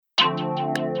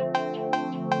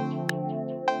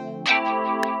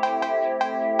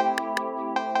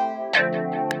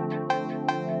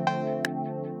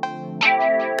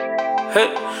Hey,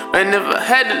 man, if I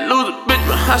had to lose a bitch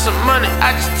behind some money,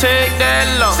 I just take that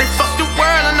loss. Say fuck the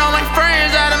world and all my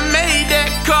friends, I done made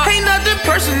that call. Ain't nothing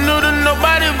personal to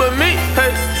nobody but me.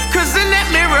 Hey, cause in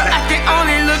that mirror, I can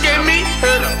only look at me.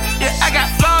 Hey, yeah, I got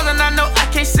flaws and I know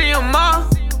I can't see them all.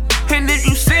 And if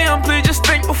you see them, please just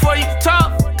think before you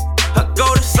talk. I go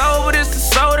to soul, but it's the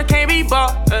soul that can't be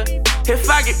bought.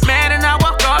 If I get mad and I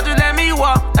walk off, just let me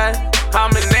walk.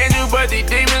 I'm an angel, but these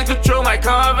demons control my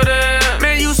confidence.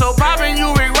 Man, you so poppin', you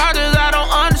Rick Rogers, I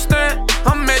don't understand.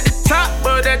 I'm at the top,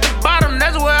 but at the bottom,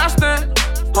 that's where I stand.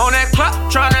 On that clock,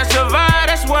 tryna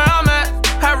survive, that's where I'm at.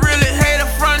 I really hate a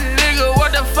front nigga,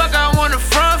 what the fuck I wanna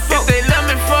front for? If they love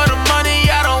me for the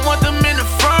money, I don't want them in the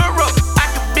front row.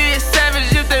 I could be a savage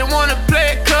if they wanna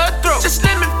play it cutthroat. Just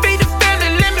let me feed the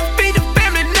family,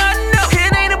 nothing else.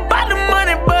 It ain't about the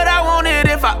money, but I want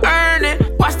it if I earn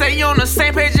it. Why stay on the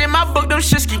same page in my book, them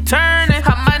shits keep turning.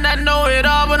 I might not know it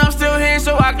all, but I'm still here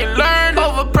so I can learn.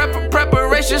 Over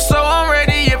preparation, so I'm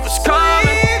ready if it's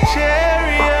coming.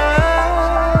 Charriot,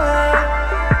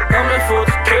 coming for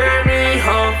to carry me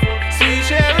home. sweet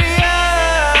Charriot.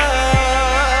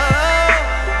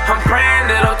 I'm praying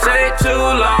that don't take too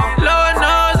long. Lord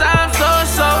knows I'm so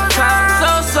tired,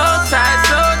 so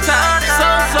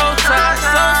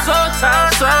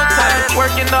tired,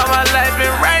 working all my life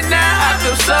and right now I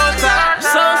feel so tired,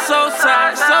 so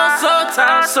tired.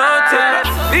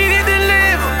 Needed to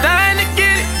live, I'm dying to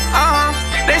get it.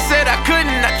 They said I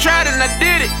couldn't, I tried and I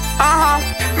did it.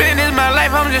 Man, it's my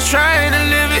life, I'm just trying to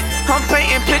live it. I'm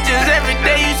painting pictures every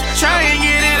day, you should try and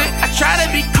get in it. I try to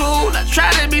be cool, I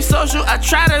try to be social, I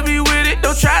try to be with it.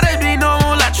 Don't try to be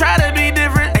normal, I try to be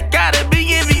different. I gotta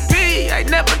be MVP, I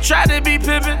never try to be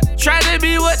pimpin'. Try to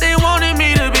be what they want.